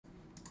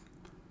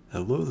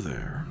Hello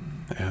there,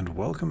 and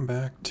welcome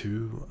back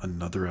to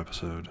another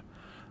episode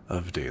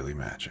of Daily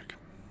Magic.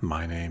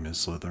 My name is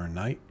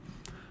SlytherinKnight,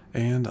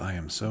 and I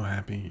am so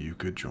happy you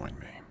could join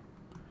me.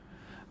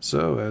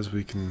 So, as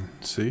we can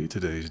see,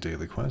 today's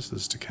daily quest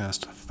is to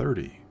cast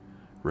 30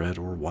 red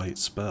or white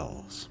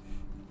spells.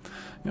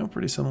 You know,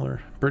 pretty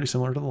similar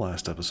to the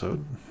last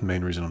episode. The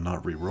main reason I'm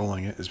not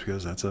re-rolling it is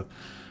because that's a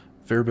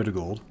fair bit of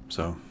gold,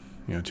 so,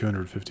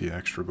 250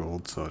 extra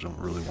gold, so I don't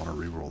really want to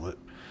re-roll it.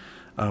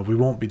 We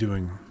won't be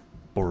doing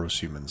Boros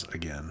Humans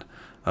again.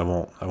 I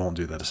won't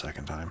do that a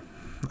second time.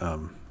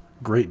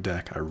 Great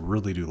deck, I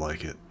really do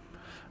like it,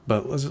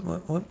 but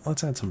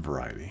let's add some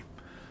variety.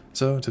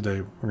 So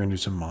today we're going to do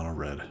some mono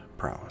Red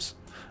Prowess.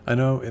 I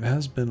know it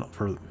has been,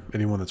 for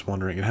anyone that's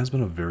wondering, it has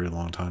been a very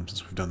long time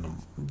since we've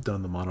done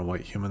the mono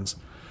white humans.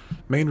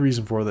 Main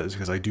reason for that is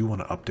because I do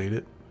want to update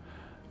it.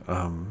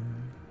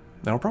 And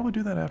I'll probably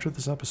do that after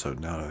this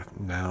episode.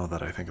 Now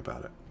that I think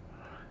about it.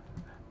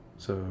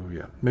 So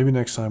yeah, maybe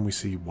next time we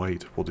see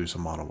white, we'll do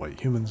some mono white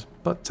humans,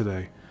 but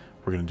today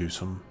we're going to do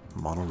some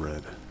mono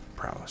red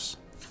prowess.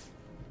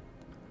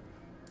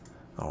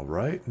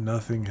 Alright,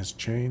 nothing has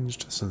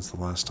changed since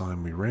the last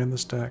time we ran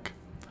this deck.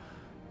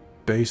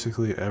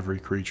 Basically every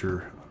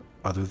creature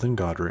other than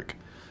Goddric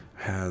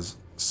has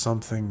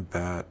something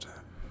that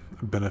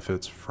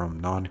benefits from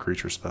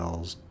non-creature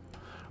spells,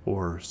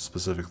 or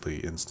specifically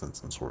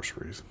instants and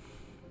sorceries.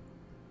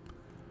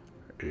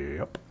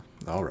 Yep,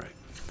 alright.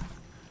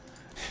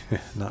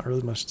 Not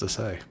really much to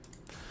say,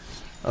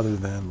 other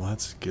than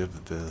let's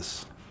give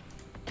this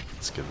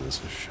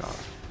a shot.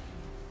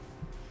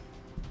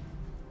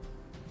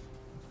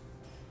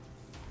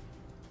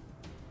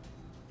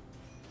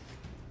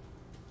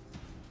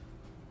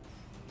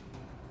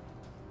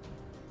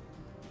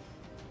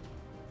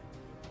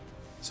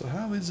 So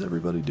how is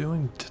everybody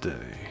doing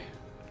today?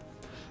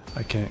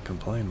 I can't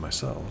complain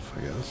myself,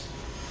 I guess.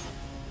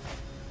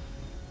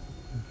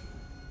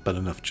 But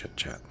enough chit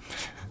chat.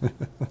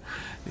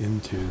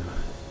 into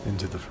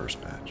the first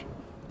match.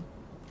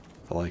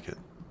 I like it.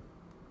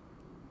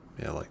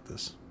 Yeah, I like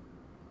this.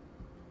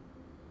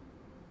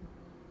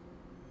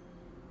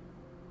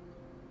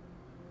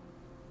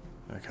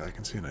 Okay, I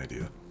can see an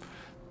idea.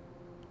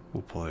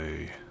 We'll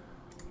probably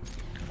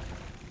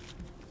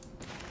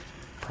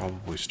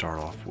start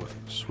off with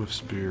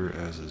Swiftspear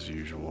as is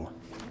usual.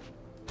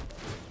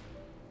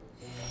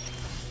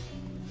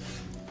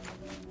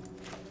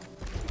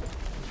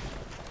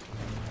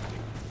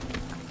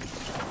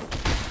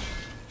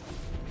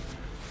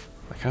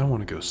 I kind of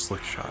want to go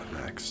Slickshot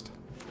next,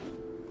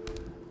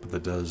 but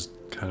that does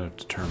kind of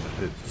determine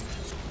it.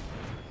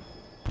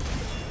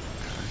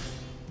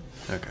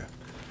 Okay.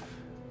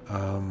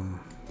 Yeah,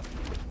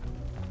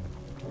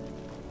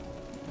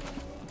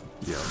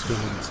 let's go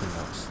ahead and send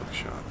out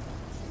Slickshot.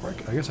 Or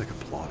I guess I could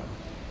plot him.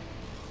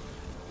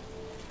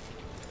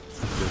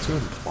 Okay, let's go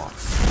ahead and plot him.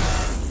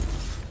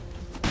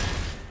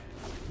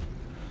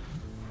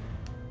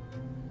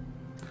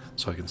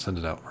 So I can send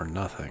it out for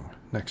nothing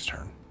next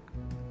turn.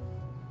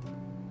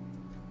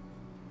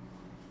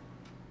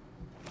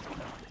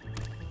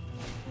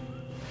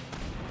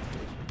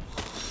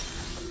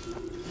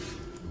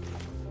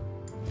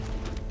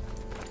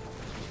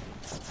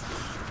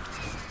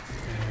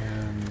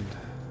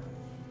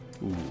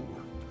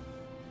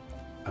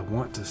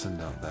 To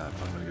send out that,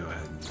 but I'm gonna go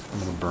ahead and I'm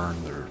gonna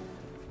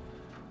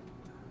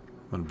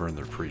burn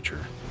their preacher.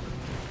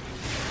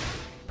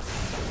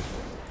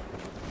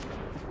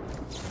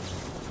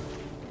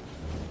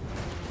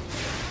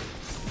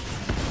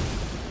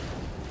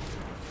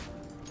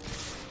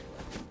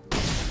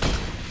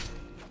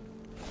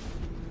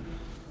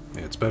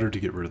 Yeah, it's better to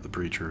get rid of the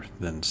preacher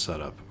than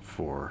set up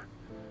for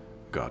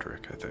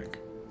Goddric, I think.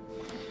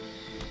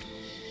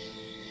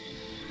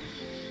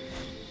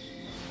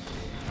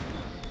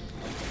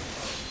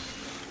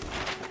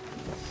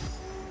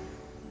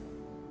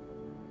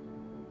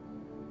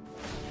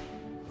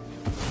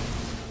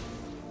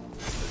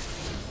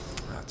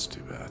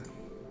 Too bad.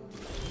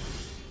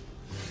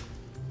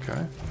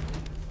 Okay.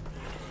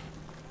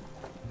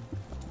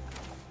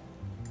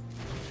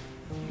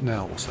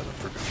 Now we'll set up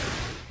for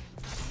Goddric.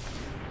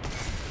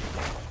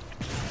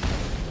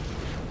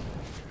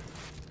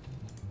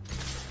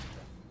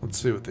 Let's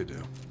see what they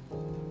do.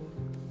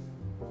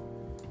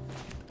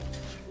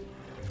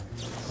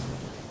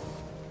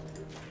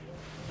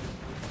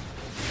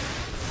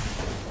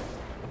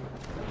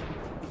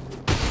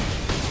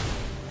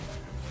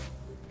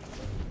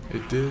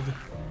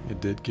 It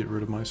did get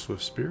rid of my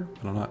Swiftspear,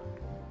 but I'm not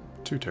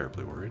too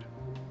terribly worried.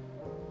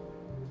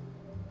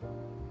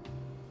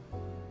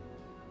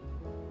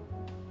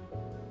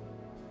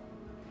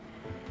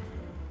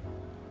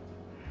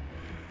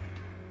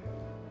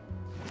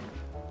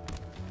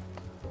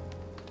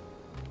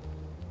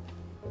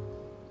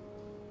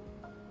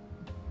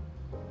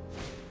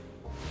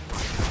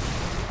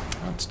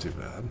 That's too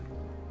bad.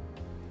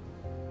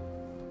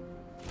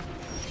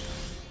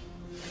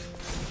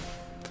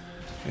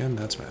 And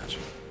that's match.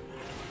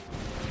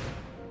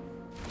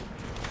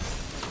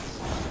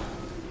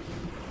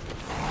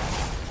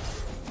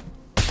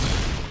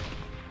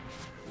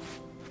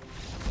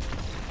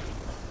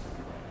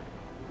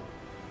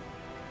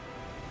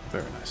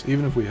 Very nice.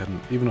 Even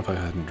if I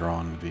hadn't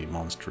drawn the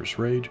Monstrous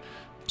Rage,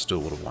 still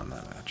would have won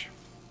that match.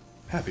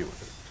 Happy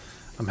with it.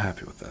 I'm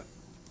happy with that.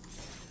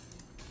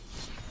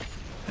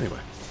 Anyway,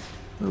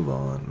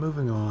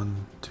 moving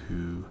on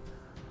to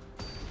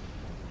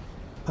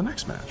the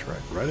next match,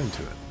 right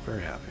into it.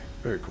 Very happy.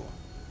 Very cool.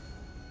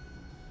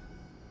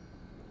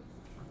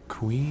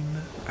 Queen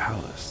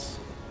Alice.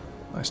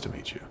 Nice to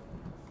meet you.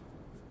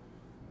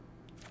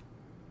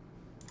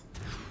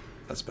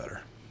 That's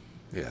better.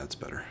 Yeah, it's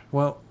better.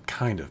 Well,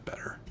 kind of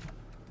better.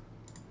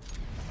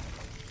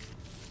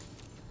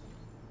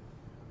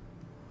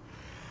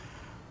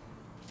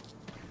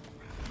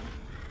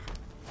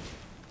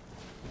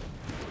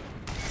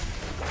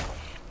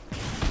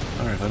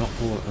 Alright, if I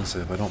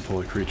don't pull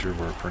a creature,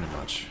 we're pretty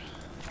much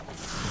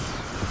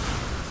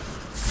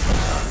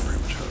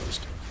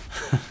hosed.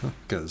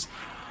 Because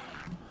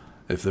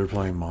if they're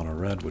playing mono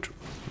red, which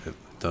it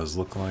does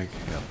look like,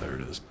 yeah, there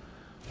it is.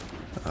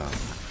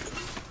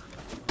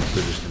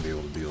 They're just going to be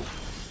able to deal...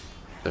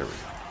 There we go.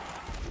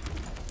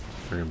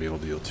 They're going to be able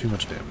to deal too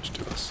much damage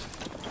to us.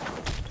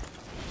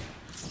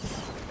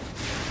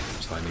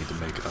 So I need to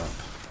make up.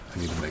 I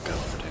need to make up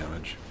for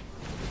damage.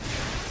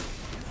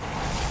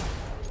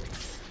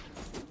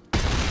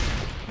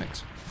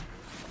 Thanks.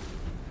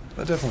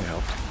 That definitely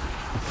helped.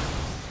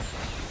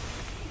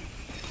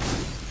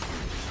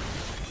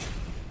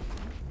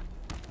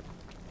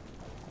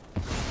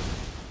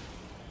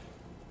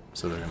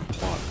 So they're going to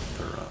plot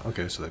their...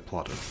 okay, so they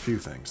plotted a few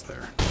things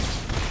there.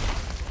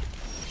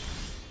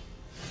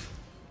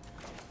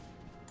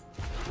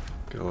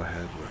 Go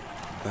ahead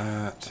with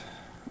that.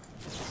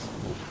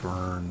 We'll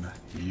burn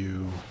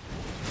you.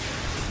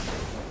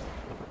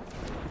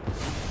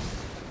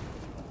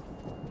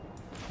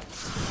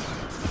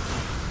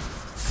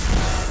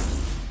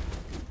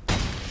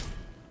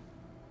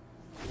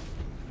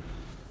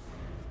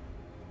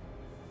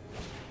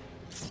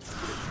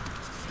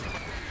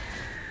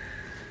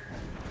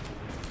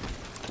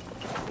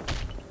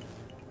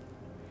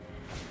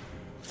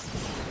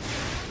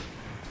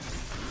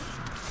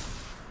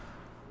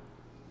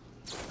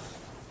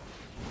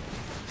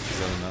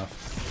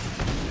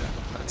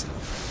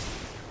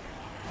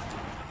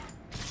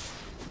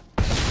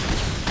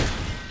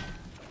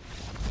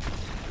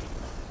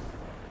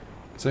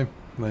 See,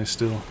 they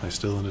still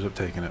ended up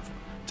taking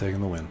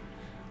the win,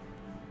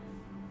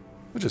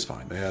 which is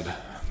fine. They had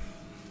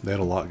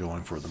a lot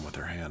going for them with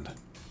their hand.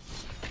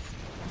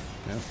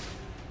 Yeah.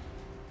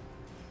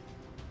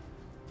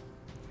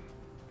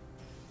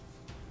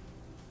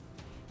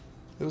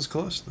 It was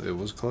close. It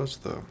was close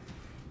though.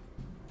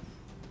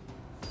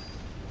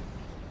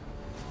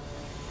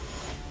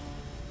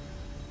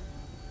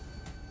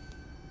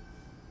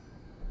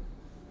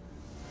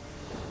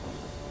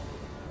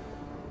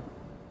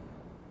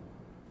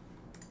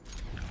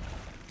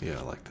 Yeah,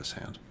 I like this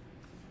hand.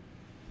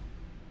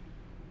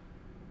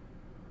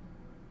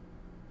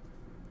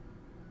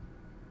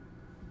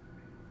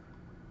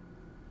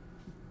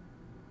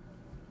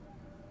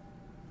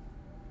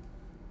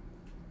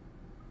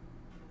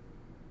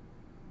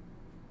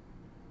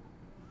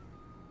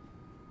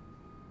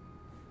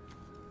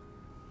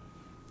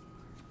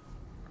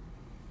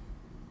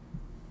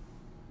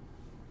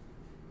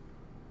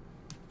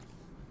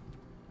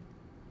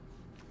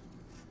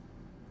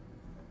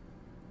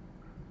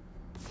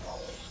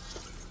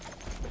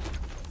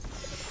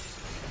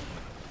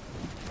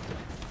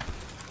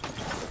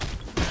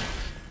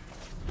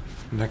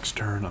 Next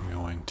turn, I'm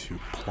going to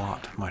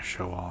plot my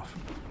Show-Off.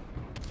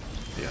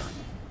 Yeah,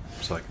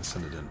 so I can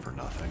send it in for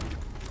nothing.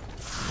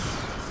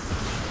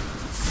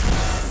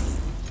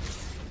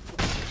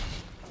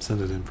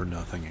 Send it in for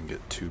nothing and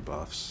get 2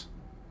 buffs.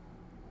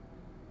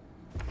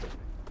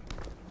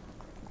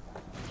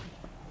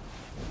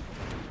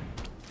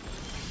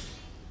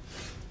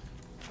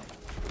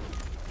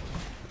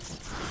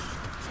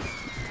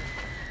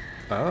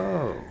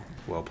 Oh,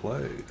 well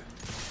played.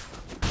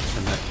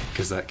 And that,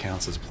 because that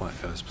counts as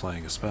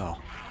playing a spell.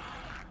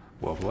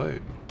 Well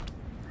played.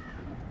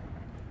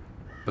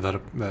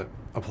 But that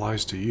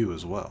applies to you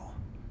as well.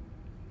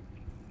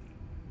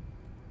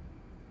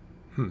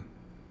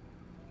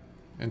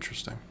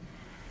 Interesting.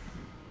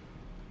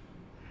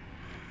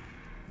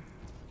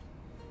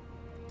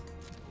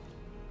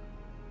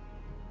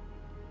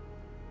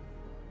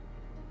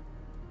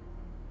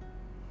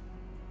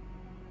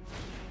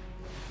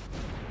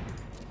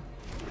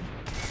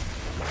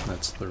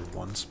 That's their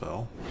one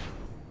spell.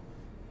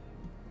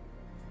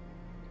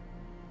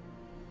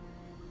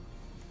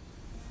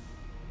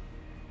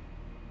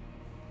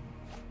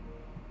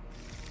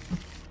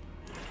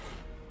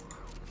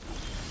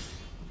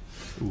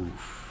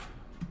 Oof.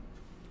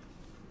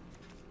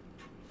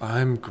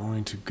 I'm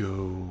going to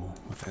go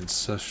with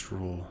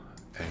Ancestral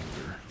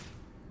Anger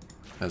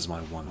as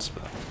my one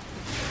spell.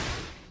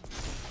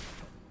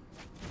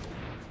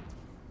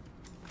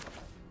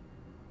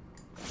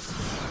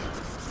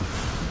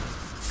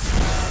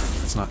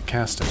 It's not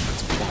casting,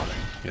 it's plotting.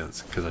 Yeah,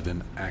 it's because I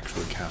didn't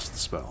actually cast the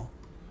spell.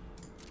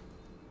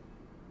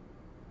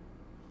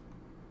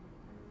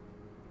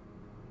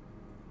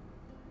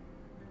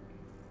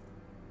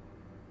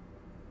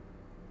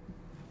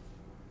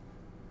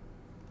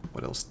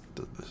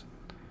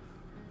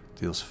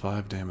 Deals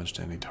 5 damage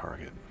to any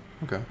target.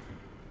 Okay.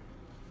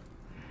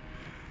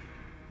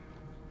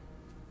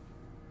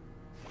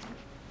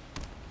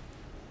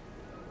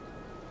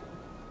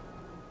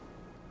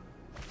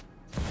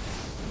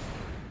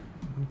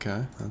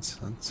 Okay, that's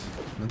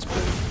big.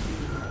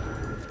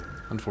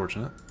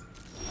 Unfortunate.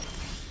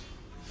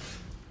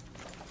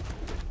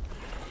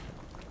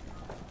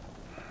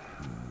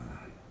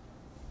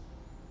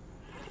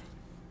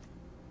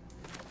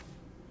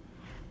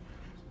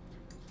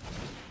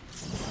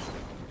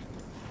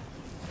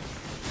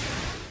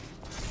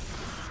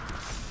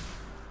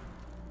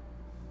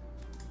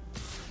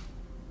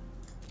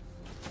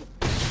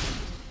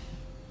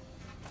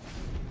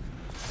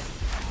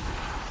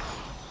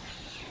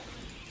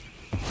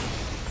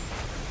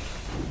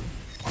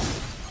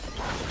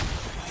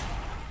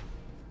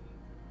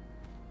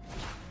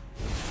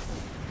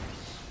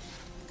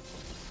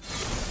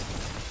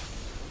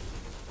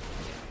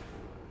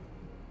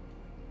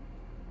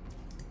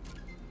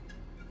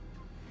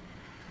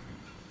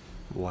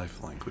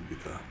 Lifelink would be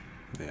the,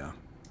 yeah.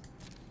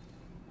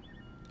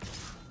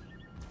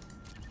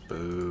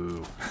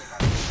 Boo.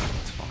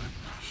 It's fine.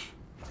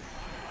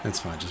 It's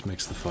fine, it just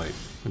makes the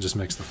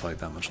fight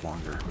that much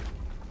longer.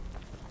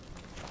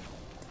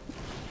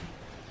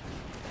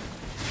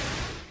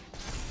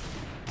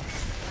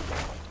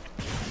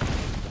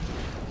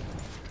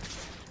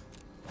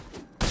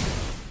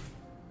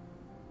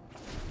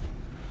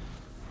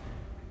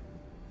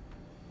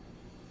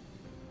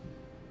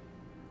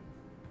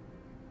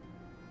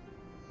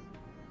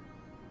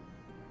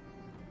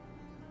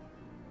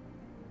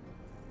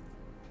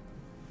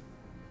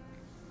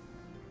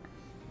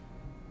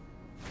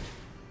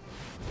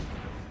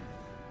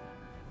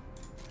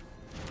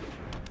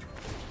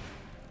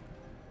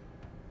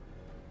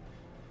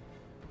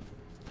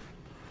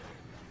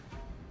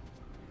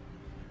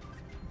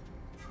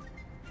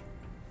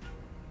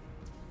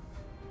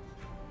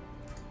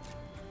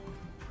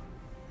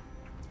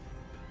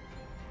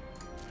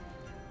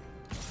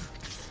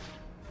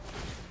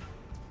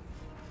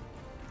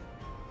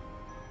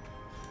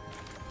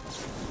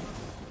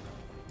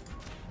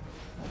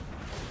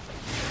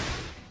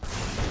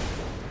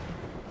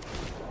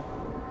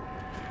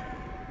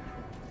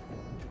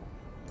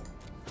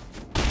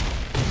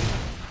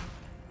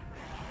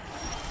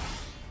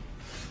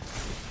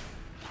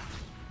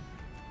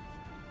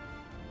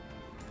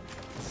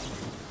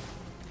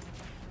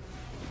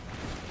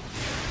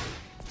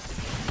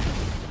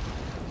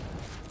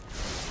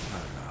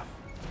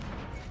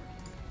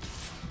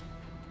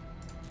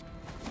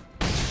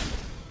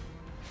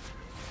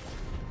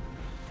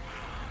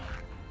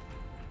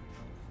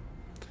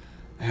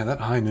 Yeah,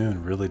 that high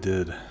noon really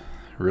did,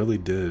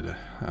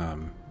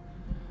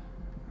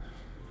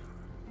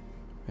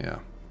 yeah,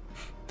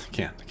 I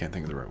can't think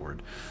of the right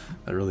word.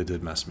 That really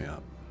did mess me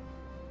up.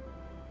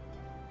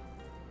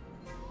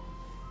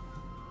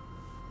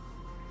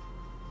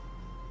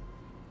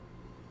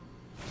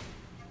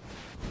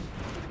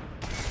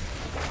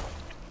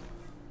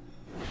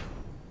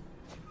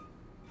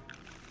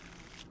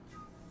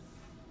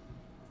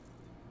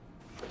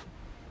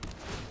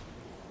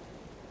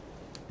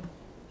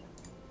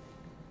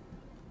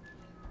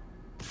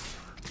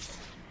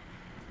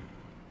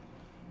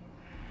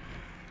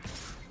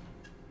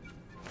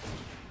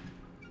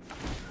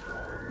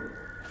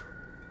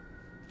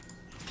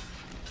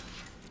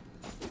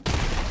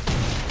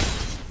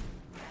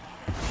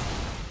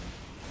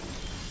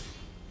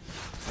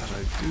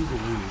 I do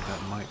believe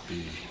that might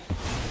be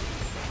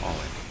all I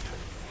need.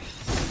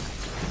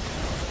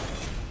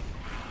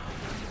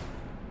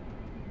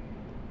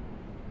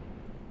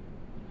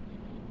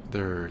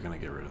 They're gonna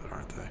get rid of it,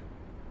 aren't they?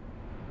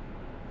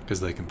 Because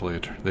they can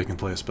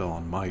play a spell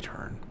on my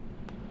turn.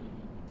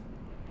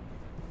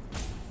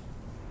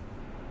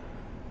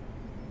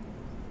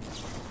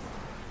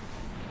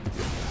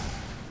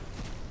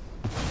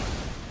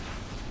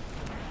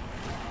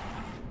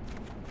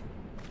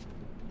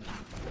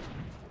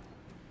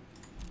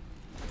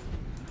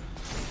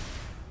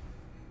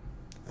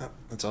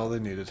 That's all they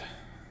needed.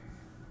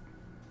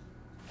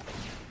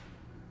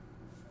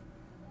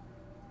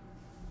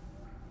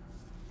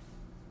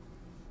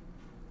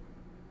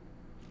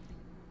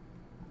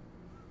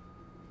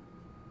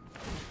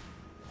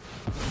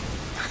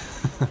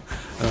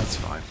 That's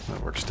fine.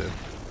 That works too.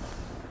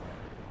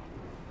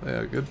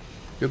 Yeah, good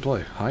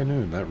play. High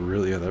noon. That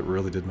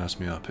really did mess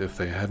me up. If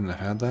they hadn't have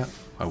had that,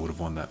 I would have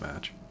won that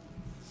match.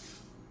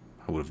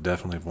 I would have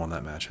definitely won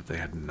that match if they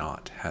had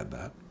not had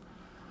that.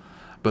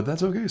 But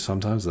that's okay,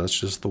 sometimes that's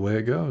just the way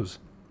it goes.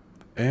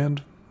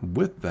 And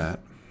with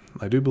that,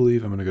 I do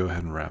believe I'm going to go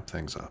ahead and wrap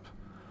things up.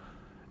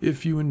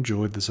 If you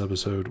enjoyed this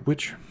episode,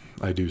 which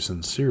I do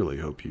sincerely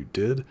hope you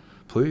did,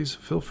 please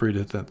feel free to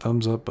hit that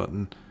thumbs up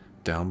button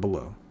down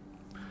below.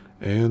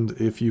 And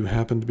if you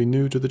happen to be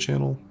new to the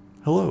channel,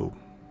 hello,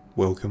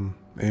 welcome,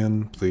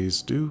 and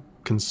please do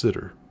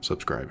consider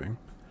subscribing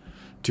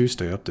to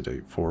stay up to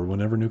date for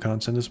whenever new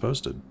content is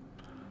posted.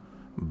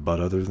 But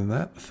other than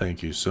that,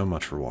 thank you so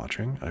much for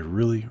watching. I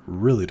really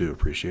do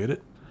appreciate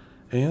it.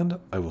 and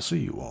I will see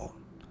you all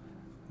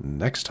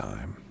next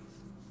time